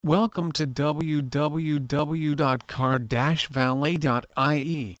Welcome to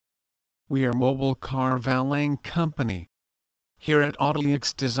www.car-valet.ie. We are mobile car valeting company. Here at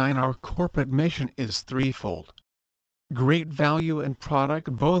AutoX Design our corporate mission is threefold. Great value and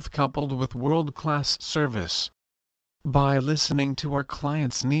product both coupled with world-class service. By listening to our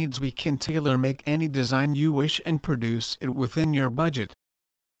clients' needs we can tailor-make any design you wish and produce it within your budget.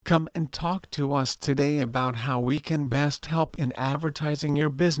 Come and talk to us today about how we can best help in advertising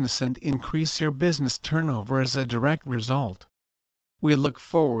your business and increase your business turnover as a direct result. We look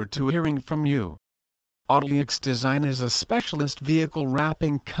forward to hearing from you. AutoX Design is a specialist vehicle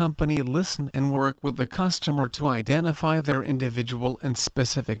wrapping company. Listen and work with the customer to identify their individual and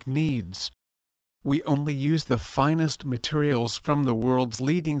specific needs. We only use the finest materials from the world's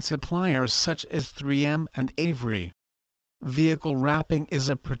leading suppliers such as 3M and Avery. Vehicle wrapping is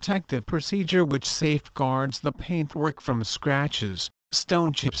a protective procedure which safeguards the paintwork from scratches,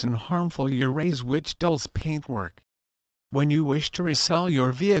 stone chips and harmful erase which dulls paintwork. When you wish to resell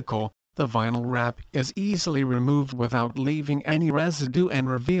your vehicle, the vinyl wrap is easily removed without leaving any residue and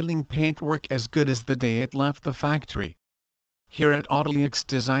revealing paintwork as good as the day it left the factory. Here at AutoX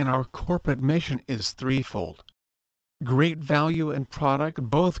Design our corporate mission is threefold. Great value and product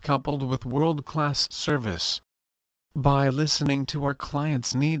both coupled with world-class service. By listening to our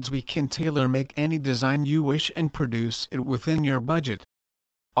clients' needs we can tailor-make any design you wish and produce it within your budget.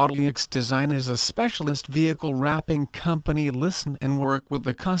 AutoX Design is a specialist vehicle wrapping company. Listen and work with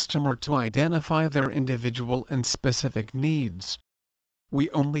the customer to identify their individual and specific needs. We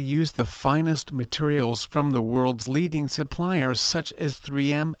only use the finest materials from the world's leading suppliers such as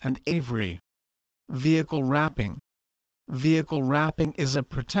 3M and Avery. Vehicle wrapping. Vehicle wrapping is a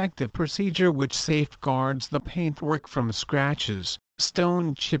protective procedure which safeguards the paintwork from scratches,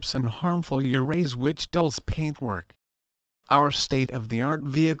 stone chips and harmful erase which dulls paintwork. Our state-of-the-art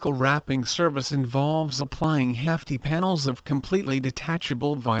vehicle wrapping service involves applying hefty panels of completely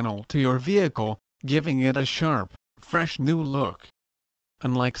detachable vinyl to your vehicle, giving it a sharp, fresh new look.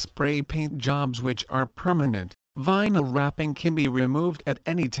 Unlike spray paint jobs which are permanent, vinyl wrapping can be removed at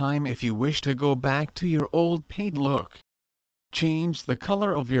any time if you wish to go back to your old paint look. Change the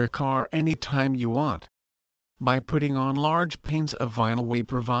color of your car anytime you want. By putting on large panes of vinyl we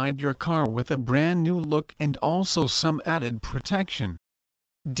provide your car with a brand new look and also some added protection.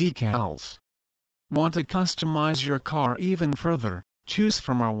 Decals. Want to customize your car even further? Choose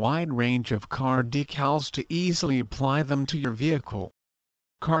from our wide range of car decals to easily apply them to your vehicle.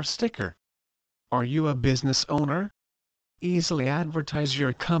 Car sticker. Are you a business owner? Easily advertise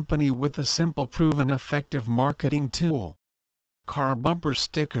your company with a simple proven effective marketing tool. Car bumper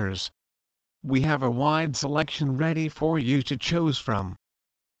stickers. We have a wide selection ready for you to choose from.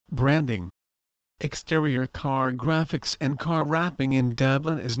 Branding. Exterior car graphics and car wrapping in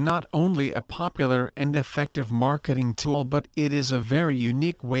Dublin is not only a popular and effective marketing tool but it is a very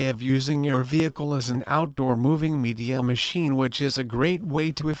unique way of using your vehicle as an outdoor moving media machine, which is a great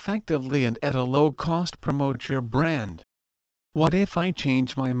way to effectively and at a low cost promote your brand. What if I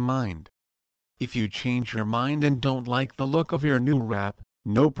change my mind? If you change your mind and don't like the look of your new wrap,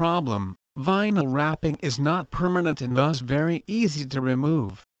 no problem, vinyl wrapping is not permanent and thus very easy to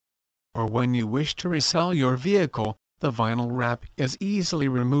remove. Or when you wish to resell your vehicle, the vinyl wrap is easily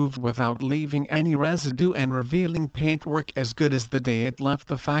removed without leaving any residue and revealing paintwork as good as the day it left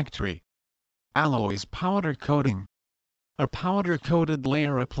the factory. Alloys powder coating. A powder-coated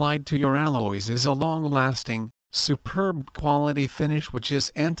layer applied to your alloys is a long-lasting, superb quality finish which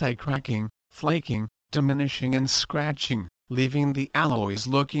is anti-cracking, flaking, diminishing and scratching, leaving the alloys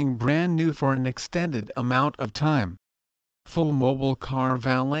looking brand new for an extended amount of time. Full mobile car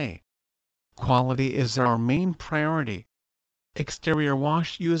valet. Quality is our main priority. Exterior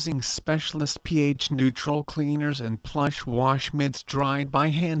wash using specialist pH-neutral cleaners and plush wash mids dried by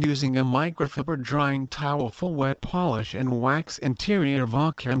hand using a microfiber drying towel. Full wet polish and wax. Interior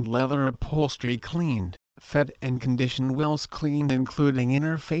vodka and leather upholstery cleaned, fed and conditioned wheels cleaned including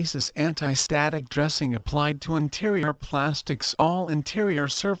interfaces. Anti-static dressing applied to interior plastics. All interior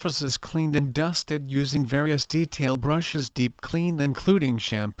surfaces cleaned and dusted using various detail brushes. Deep cleaned including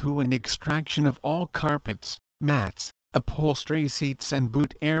shampoo and extraction of all carpets, mats, upholstery, seats and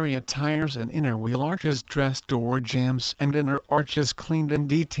boot area. Tires and inner wheel arches. Dress door jambs and inner arches cleaned and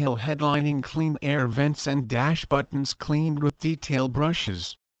detail. Headlining clean. Air vents and dash buttons cleaned with detail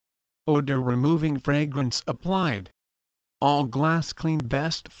brushes. Odor removing fragrance applied. All glass cleaned.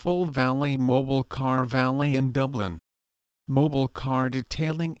 Best full valet mobile car valet in Dublin. Mobile car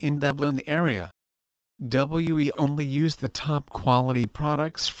detailing in Dublin area. We only use the top quality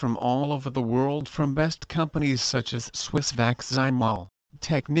products from all over the world from best companies such as Swissvac, Zymol,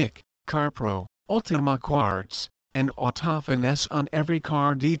 Technic, CarPro, Ultima Quartz, and Autofinesse on every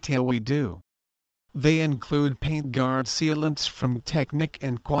car detail we do. They include paint guard sealants from Technic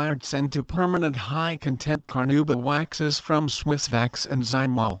and Quartz and to permanent high-content Carnauba waxes from Swissvax and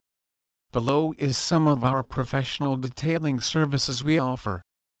Zymol. Below is some of our professional detailing services we offer.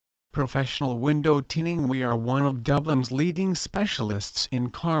 Professional window tinting. We are one of Dublin's leading specialists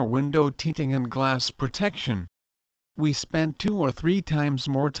in car window tinting and glass protection. We spend 2 or 3 times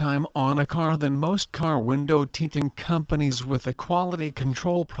more time on a car than most car window tinting companies with a quality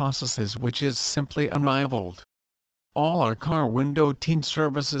control processes which is simply unrivaled. All our car window tint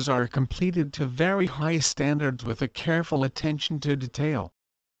services are completed to very high standards with a careful attention to detail.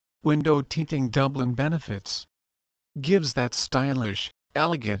 Window tinting Dublin benefits. Gives that stylish,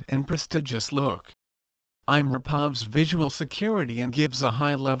 elegant and prestigious look. Immerpuv's visual security and gives a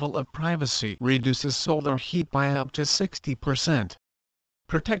high level of privacy. Reduces solar heat by up to 60%.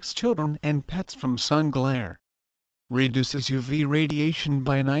 Protects children and pets from sun glare. Reduces UV radiation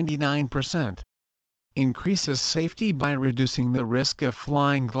by 99%. Increases safety by reducing the risk of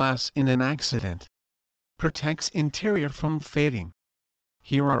flying glass in an accident. Protects interior from fading.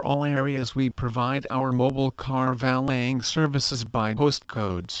 Here are all areas we provide our mobile car valeting services by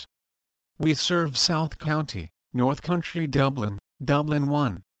postcodes. We serve South County, North Country Dublin, Dublin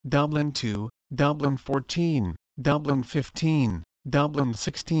 1, Dublin 2, Dublin 14, Dublin 15, Dublin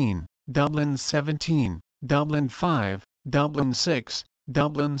 16, Dublin 17, Dublin 5, Dublin 6,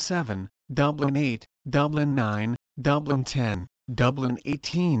 Dublin 7, Dublin 8, Dublin 9, Dublin 10, Dublin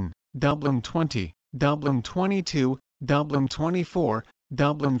 18, Dublin 20, Dublin 22, Dublin 24,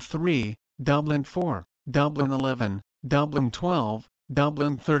 Dublin 3, Dublin 4, Dublin 11, Dublin 12,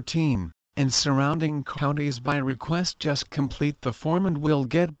 Dublin 13, and surrounding counties. By request, just complete the form and we'll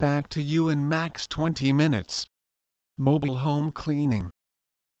get back to you in max 20 minutes. Mobile home cleaning.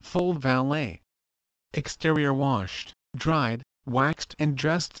 Full valet. Exterior washed, dried, waxed and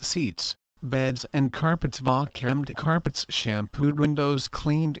dressed seats, beds and carpets, vacuumed carpets, shampooed, windows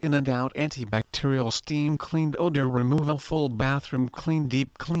cleaned in and out, antibacterial steam cleaned, odor removal, full bathroom cleaned,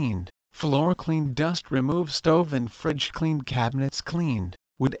 deep cleaned, floor cleaned, dust removed, stove and fridge cleaned, cabinets cleaned,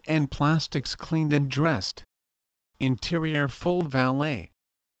 wood and plastics cleaned and dressed. Interior full valet.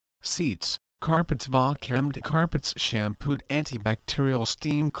 Seats, carpets, vacuumed carpets, shampooed, antibacterial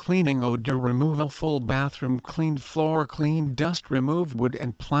steam cleaning, odor removal, full bathroom cleaned, floor cleaned, dust removed, wood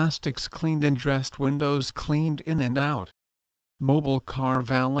and plastics cleaned and dressed, windows cleaned in and out. Mobile car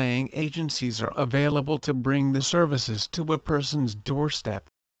valeting agencies are available to bring the services to a person's doorstep.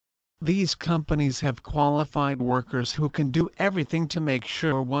 These companies have qualified workers who can do everything to make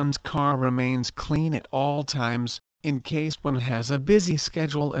sure one's car remains clean at all times, in case one has a busy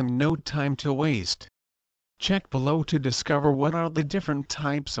schedule and no time to waste. Check below to discover what are the different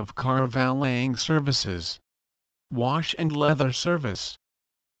types of car valeting services. Wash and leather service.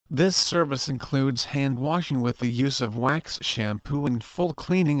 This service includes hand washing with the use of wax shampoo and full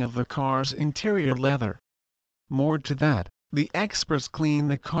cleaning of the car's interior leather. More to that, the experts clean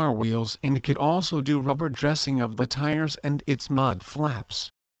the car wheels and could also do rubber dressing of the tires and its mud flaps.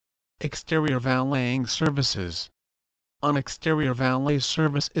 Exterior valeting services. An exterior valet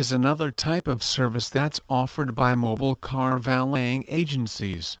service is another type of service that's offered by mobile car valeting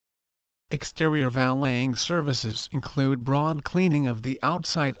agencies. Exterior valeting services include broad cleaning of the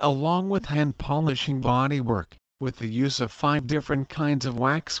outside along with hand polishing bodywork, with the use of 5 different kinds of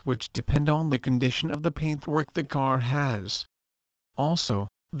wax which depend on the condition of the paintwork the car has. Also,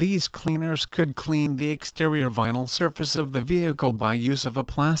 these cleaners could clean the exterior vinyl surface of the vehicle by use of a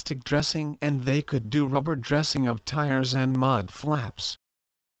plastic dressing, and they could do rubber dressing of tires and mud flaps.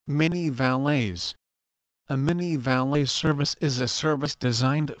 Mini valets. A mini valet service is a service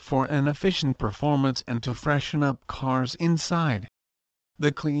designed for an efficient performance and to freshen up cars inside.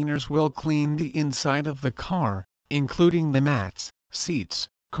 The cleaners will clean the inside of the car, including the mats, seats,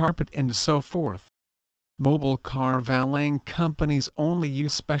 carpet and so forth. Mobile car valeting companies only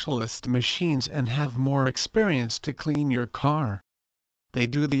use specialist machines and have more experience to clean your car. They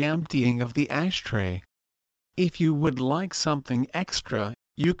do the emptying of the ashtray. If you would like something extra,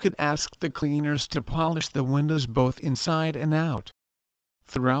 you could ask the cleaners to polish the windows both inside and out.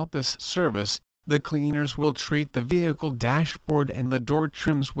 Throughout this service, the cleaners will treat the vehicle dashboard and the door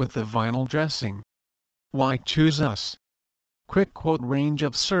trims with the vinyl dressing. Why choose us? Quick quote: range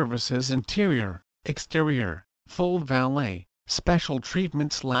of services: interior, exterior, full valet, Special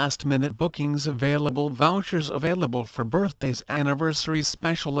treatments, last-minute bookings available, vouchers available for birthdays, anniversaries,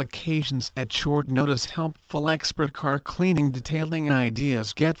 special occasions at short notice, helpful expert car cleaning detailing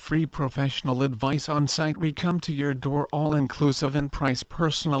ideas, get free professional advice on site, we come to your door, all inclusive and price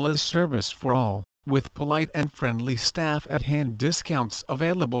personalized service for all, with polite and friendly staff at hand, discounts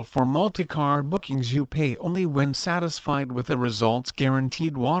available for multi-car bookings, you pay only when satisfied with the results,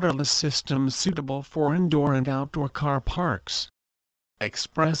 guaranteed waterless systems suitable for indoor and outdoor car parks.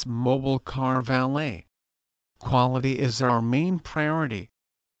 Express Mobile Car Valet. Quality is our main priority.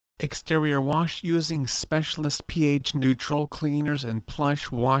 Exterior wash using specialist pH-neutral cleaners and plush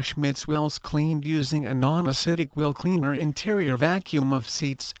wash mitts, wheels cleaned using a non-acidic wheel cleaner, interior vacuum of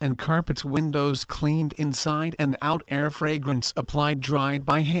seats and carpets, windows cleaned inside and out, air fragrance applied, dried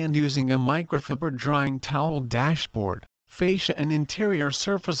by hand using a microfiber drying towel, dashboard, fascia and interior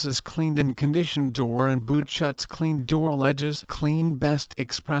surfaces cleaned and conditioned, door and boot shuts cleaned, door ledges cleaned. Best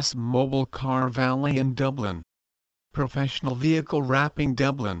Express Mobile Car Valet in Dublin. Professional vehicle wrapping,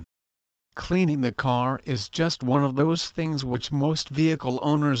 Dublin. Cleaning the car is just one of those things which most vehicle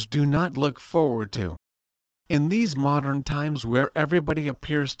owners do not look forward to. In these modern times where everybody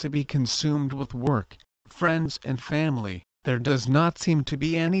appears to be consumed with work, friends and family, there does not seem to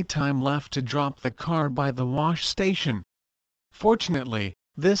be any time left to drop the car by the wash station. Fortunately,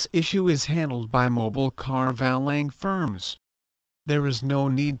 this issue is handled by mobile car valeting firms. There is no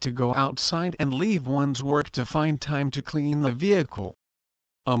need to go outside and leave one's work to find time to clean the vehicle.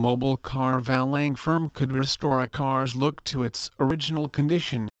 A mobile car valeting firm could restore a car's look to its original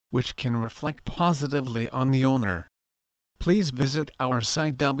condition, which can reflect positively on the owner. Please visit our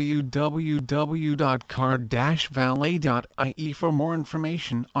site www.car-valet.ie for more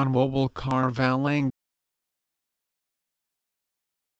information on mobile car valeting.